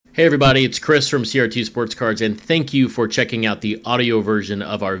Hey everybody, it's Chris from CRT Sports Cards, and thank you for checking out the audio version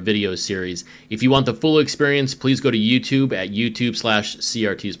of our video series. If you want the full experience, please go to YouTube at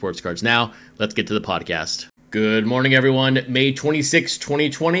YouTube/CRT Sports Cards. Now, let's get to the podcast. Good morning, everyone. May 26,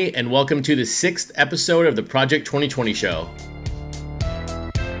 2020, and welcome to the 6th episode of the Project 2020 Show.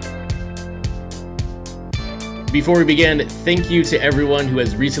 Before we begin, thank you to everyone who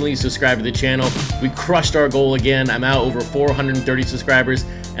has recently subscribed to the channel. We crushed our goal again. I'm out over 430 subscribers,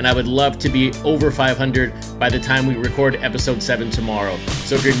 and I would love to be over 500 by the time we record episode 7 tomorrow.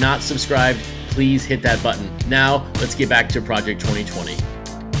 So if you're not subscribed, please hit that button. Now, let's get back to Project 2020.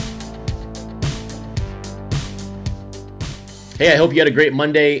 Hey, I hope you had a great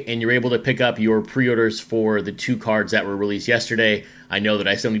Monday and you're able to pick up your pre-orders for the 2 cards that were released yesterday. I know that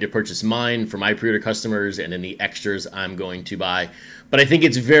I still need to purchase mine for my pre-order customers and then the extras I'm going to buy. But I think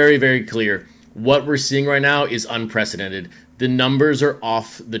it's very, very clear. What we're seeing right now is unprecedented. The numbers are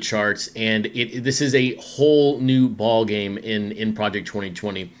off the charts, and this is a whole new ball game in Project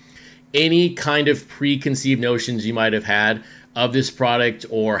 2020. Any kind of preconceived notions you might have had of this product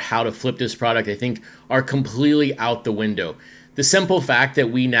or how to flip this product, I think, are completely out the window. The simple fact that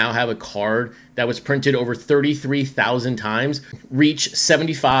we now have a card that was printed over 33,000 times reach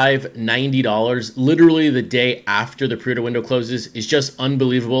 $75, $90 literally the day after the pre-order window closes is just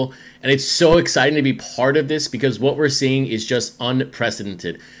unbelievable. And it's so exciting to be part of this because what we're seeing is just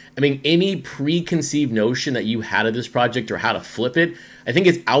unprecedented. I mean, any preconceived notion that you had of this project or how to flip it, I think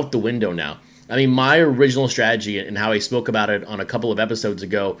it's out the window now. I mean, my original strategy and how I spoke about it on a couple of episodes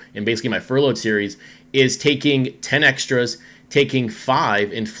ago in basically my furloughed series is taking 10 extras, taking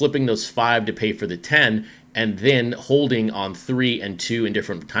 5 and flipping those 5 to pay for the 10, and then holding on 3 and 2 in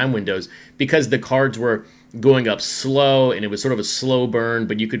different time windows because the cards were going up slow and it was sort of a slow burn,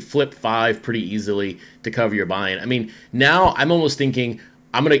 but you could flip 5 pretty easily to cover your buy-in. I mean, now I'm almost thinking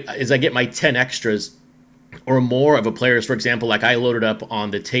as I get my 10 extras or more of a players, for example, like I loaded up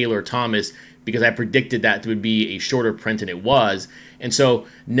on the Taylor Thomas because I predicted that would be a shorter print and it was. And so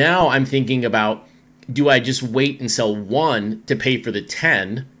now I'm thinking about, do I just wait and sell 1 to pay for the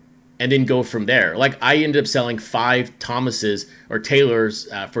 10 and then go from there? Like I ended up selling 5 Thomases or Taylors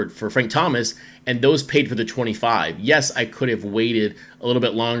for Frank Thomas, and those paid for the 25. Yes, I could have waited a little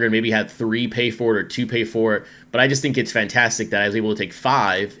bit longer and maybe had 3 pay for it or 2 pay for it, but I just think it's fantastic that I was able to take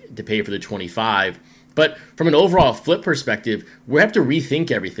 5 to pay for the 25. But from an overall flip perspective, we have to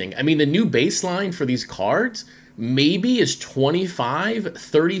rethink everything. I mean, the new baseline for these cards maybe is 25,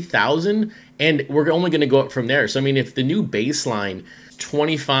 30,000, and we're only going to go up from there. So, I mean, if the new baseline,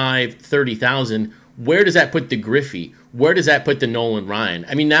 25, 30,000, where does that put the Griffey? Where does that put the Nolan Ryan?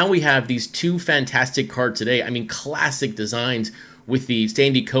 I mean, now we have these 2 fantastic cards today. I mean, classic designs with the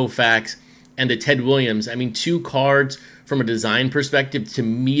Sandy Koufax and the Ted Williams. I mean, 2 cards from a design perspective, to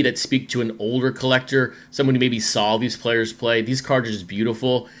me, that speak to an older collector, someone who maybe saw these players play. These cards are just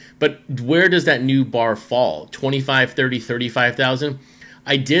beautiful. But where does that new bar fall? 25, 30, 35,000?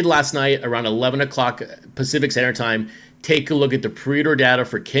 I did last night around 11 o'clock Pacific Standard Time take a look at the pre-order data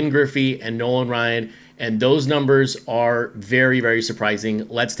for Ken Griffey and Nolan Ryan, and those numbers are very, very surprising.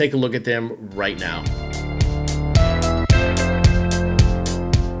 Let's take a look at them right now.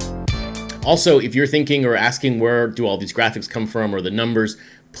 Also, if you're thinking or asking where do all these graphics come from or the numbers,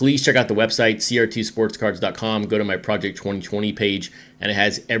 please check out the website, crtsportscards.com. Go to my Project 2020 page, and it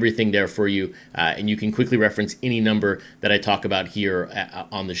has everything there for you. And you can quickly reference any number that I talk about here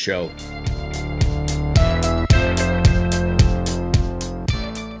on the show.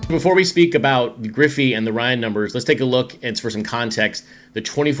 Before we speak about the Griffey and the Ryan numbers, let's take a look, and for some context, the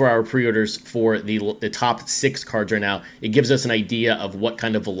 24-hour pre-orders for the top 6 cards right now. It gives us an idea of what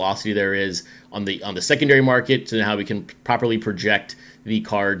kind of velocity there is on the secondary market and how we can properly project the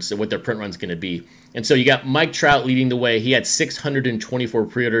cards and what their print run is going to be. And so you got Mike Trout leading the way. He had 624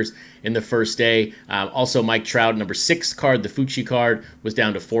 pre-orders in the first day. Also, Mike Trout, number 6 card, the Fucci card, was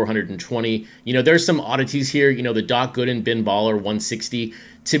down to 420. You know, there's some oddities here. You know, the Doc Gooden Ben Baller 160.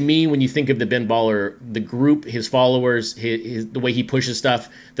 To me, when you think of the Ben Baller, the group, his followers, the way he pushes stuff,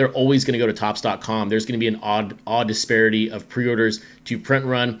 they're always going to go to Topps.com. There's going to be an odd disparity of pre-orders to print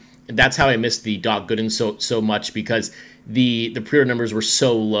run. And that's how I missed the Doc Gooden so much, because the pre-order numbers were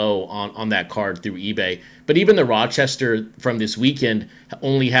so low on that card through eBay. But even the Rochester from this weekend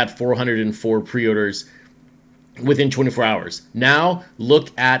only had 404 pre-orders within 24 hours. Now, look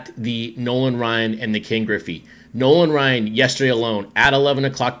at the Nolan Ryan and the Ken Griffey. Nolan Ryan, yesterday alone, at 11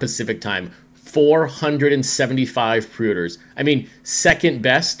 o'clock Pacific time, 475 pre-orders. I mean, second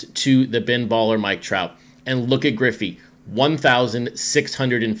best to the Ben Baller Mike Trout. And look at Griffey,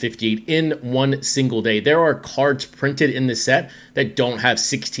 1,658 in one single day. There are cards printed in this set that don't have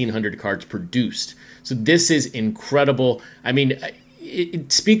 1,600 cards produced. So this is incredible. I mean,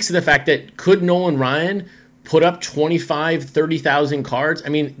 it speaks to the fact that could Nolan Ryan put up 25, 30,000 cards? I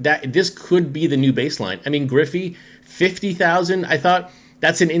mean, this could be the new baseline. I mean, Griffey, 50,000. I thought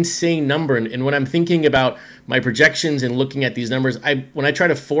that's an insane number. And when I'm thinking about my projections and looking at these numbers, when I try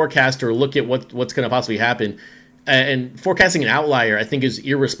to forecast or look at what's going to possibly happen, and forecasting an outlier, I think, is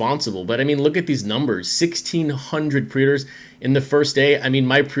irresponsible. But I mean, look at these numbers: 1,600 pre-orders in the first day. I mean,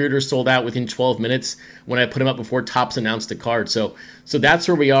 my pre-orders sold out within 12 minutes when I put them up before Topps announced the card. So that's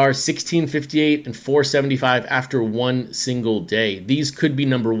where we are: 1,658 and 475 after one single day. These could be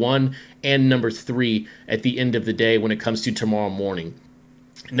number 1 and number 3 at the end of the day when it comes to tomorrow morning.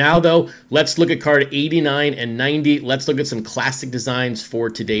 Now, though, let's look at card 89 and 90. Let's look at some classic designs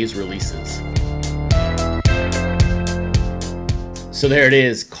for today's releases. So there it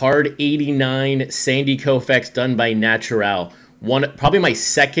is, card 89, Sandy Koufax, done by Natural. Probably my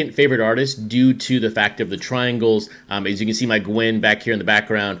second favorite artist due to the fact of the triangles. As you can see my Gwyn back here in the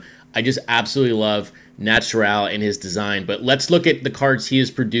background. I just absolutely love Natural and his design. But let's look at the cards he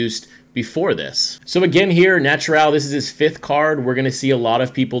has produced before this. So again here, Natural, this is his 5th card. We're going to see a lot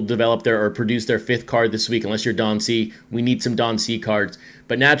of people develop or produce their 5th card this week, unless you're Don C. We need some Don C cards.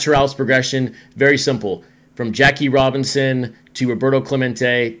 But Natural's progression, very simple. From Jackie Robinson to Roberto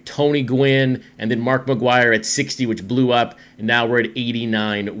Clemente, Tony Gwynn, and then Mark McGwire at 60, which blew up, and now we're at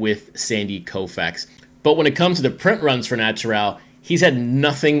 89 with Sandy Koufax. But when it comes to the print runs for Natural, he's had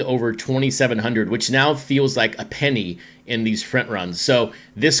nothing over 2,700, which now feels like a penny in these print runs. So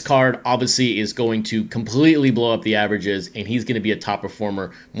this card obviously is going to completely blow up the averages, and he's going to be a top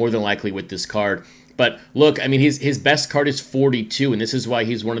performer more than likely with this card. But look, I mean, his best card is 42, and this is why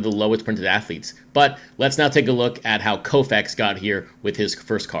he's one of the lowest printed athletes. But let's now take a look at how Koufax got here with his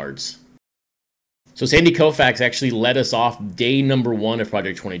first cards. So Sandy Koufax actually led us off day number 1 of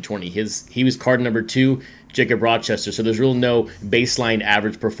Project 2020. He was card number 2, Jacob Rochester. So there's really no baseline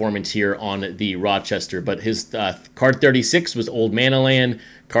average performance here on the Rochester. But his card 36 was Old Manaland,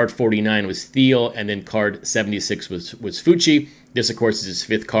 card 49 was Thiel, and then card 76 was Fucci. This, of course, is his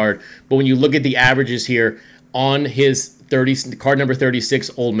 5th card. But when you look at the averages here on his card number 36,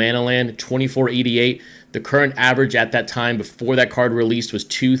 Old Manaland, 2488. The current average at that time before that card released was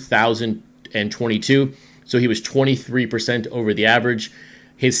 2,022. So he was 23% over the average.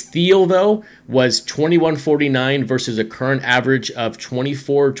 His Thiel, though, was 2149 versus a current average of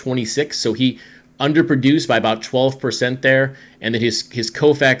 2426. So he underproduced by about 12% there. And then his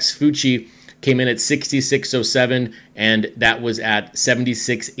Koufax Fucci came in at 6607, and that was at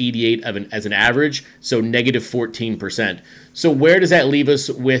 7688 as an average, so negative 14%. So where does that leave us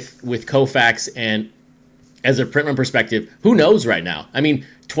with Koufax? And as a print run perspective, who knows right now? I mean,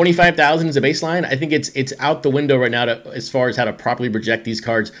 25,000 is a baseline. I think it's out the window right now as far as how to properly project these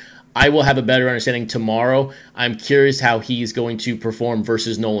cards. I will have a better understanding tomorrow. I'm curious how he's going to perform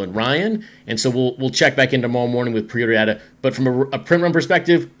versus Nolan Ryan, and so we'll check back in tomorrow morning with pre-order data. But from a print run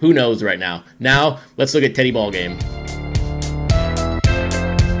perspective, who knows right now? Now, let's look at Teddy Ballgame.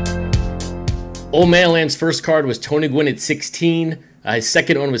 Old Manaland's first card was Tony Gwynn at 16. His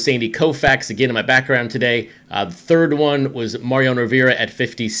second one was Sandy Koufax, again in my background today. The third one was Mariano Rivera at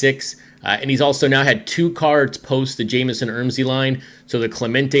 56. And he's also now had 2 cards post the Jameson Ermsey line. So the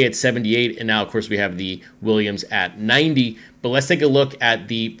Clemente at 78, and now, of course, we have the Williams at 90. But let's take a look at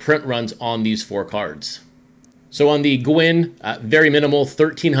the print runs on these 4 cards. So on the Gwyn, very minimal,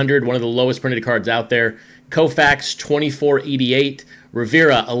 1,300, one of the lowest printed cards out there. Koufax, 2488.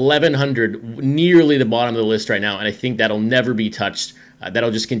 Rivera, 1,100, nearly the bottom of the list right now, and I think that'll never be touched.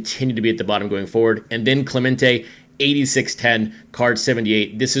 That'll just continue to be at the bottom going forward. And then Clemente, 8610, card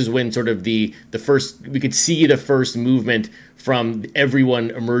 78. This is when sort of the first, we could see the first movement from everyone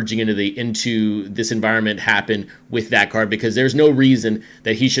emerging into this environment happen with that card, because there's no reason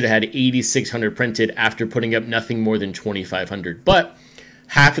that he should have had 8,600 printed after putting up nothing more than 2,500. But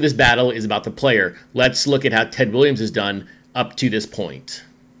half of this battle is about the player. Let's look at how Ted Williams has done up to this point.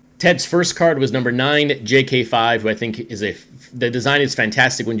 Ted's first card was number 9, JK5, who I think is the design is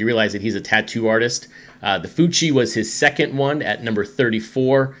fantastic when you realize that he's a tattoo artist. The Fucci was his second one at number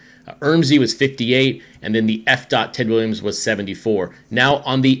 34. Ermsey was 58, and then the F. Ted Williams was 74. Now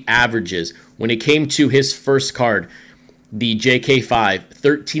on the averages, when it came to his first card, the JK5,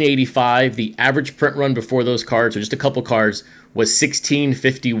 1385, the average print run before those cards, so just a couple cards, was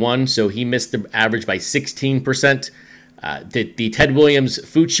 1651, so he missed the average by 16%. The Ted Williams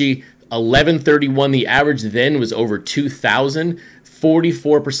Fucci, 1131, the average then was over 2,000,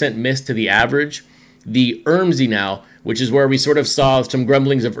 44% miss to the average. The Ermsey now which is where we sort of saw some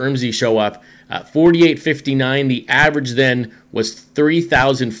grumblings of Ermsey show up. 48.59, the average then was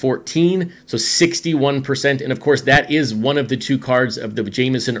 3,014, so 61%. And of course, that is one of the two cards of the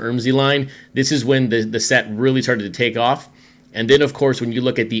Jamison Ermsey line. This is when the set really started to take off. And then, of course, when you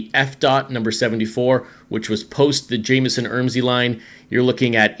look at the F dot number 74, which was post the Jamison Ermsey line, you're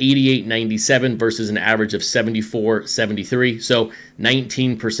looking at 88.97 versus an average of 74.73, so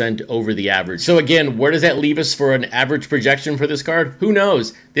 19% over the average. So again, where does that leave us for an average projection for this card? Who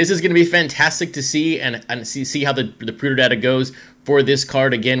knows? This is going to be fantastic to see and see how the pre-order data goes for this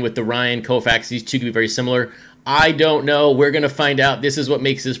card. Again, with the Ryan, Koufax, these two can be very similar. I don't know. We're going to find out. This is what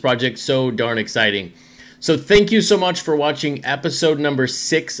makes this project so darn exciting. So thank you so much for watching episode number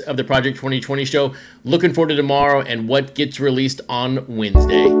 6 of the Project 2020 show. Looking forward to tomorrow and what gets released on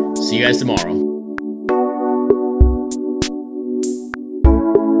Wednesday. See you guys tomorrow.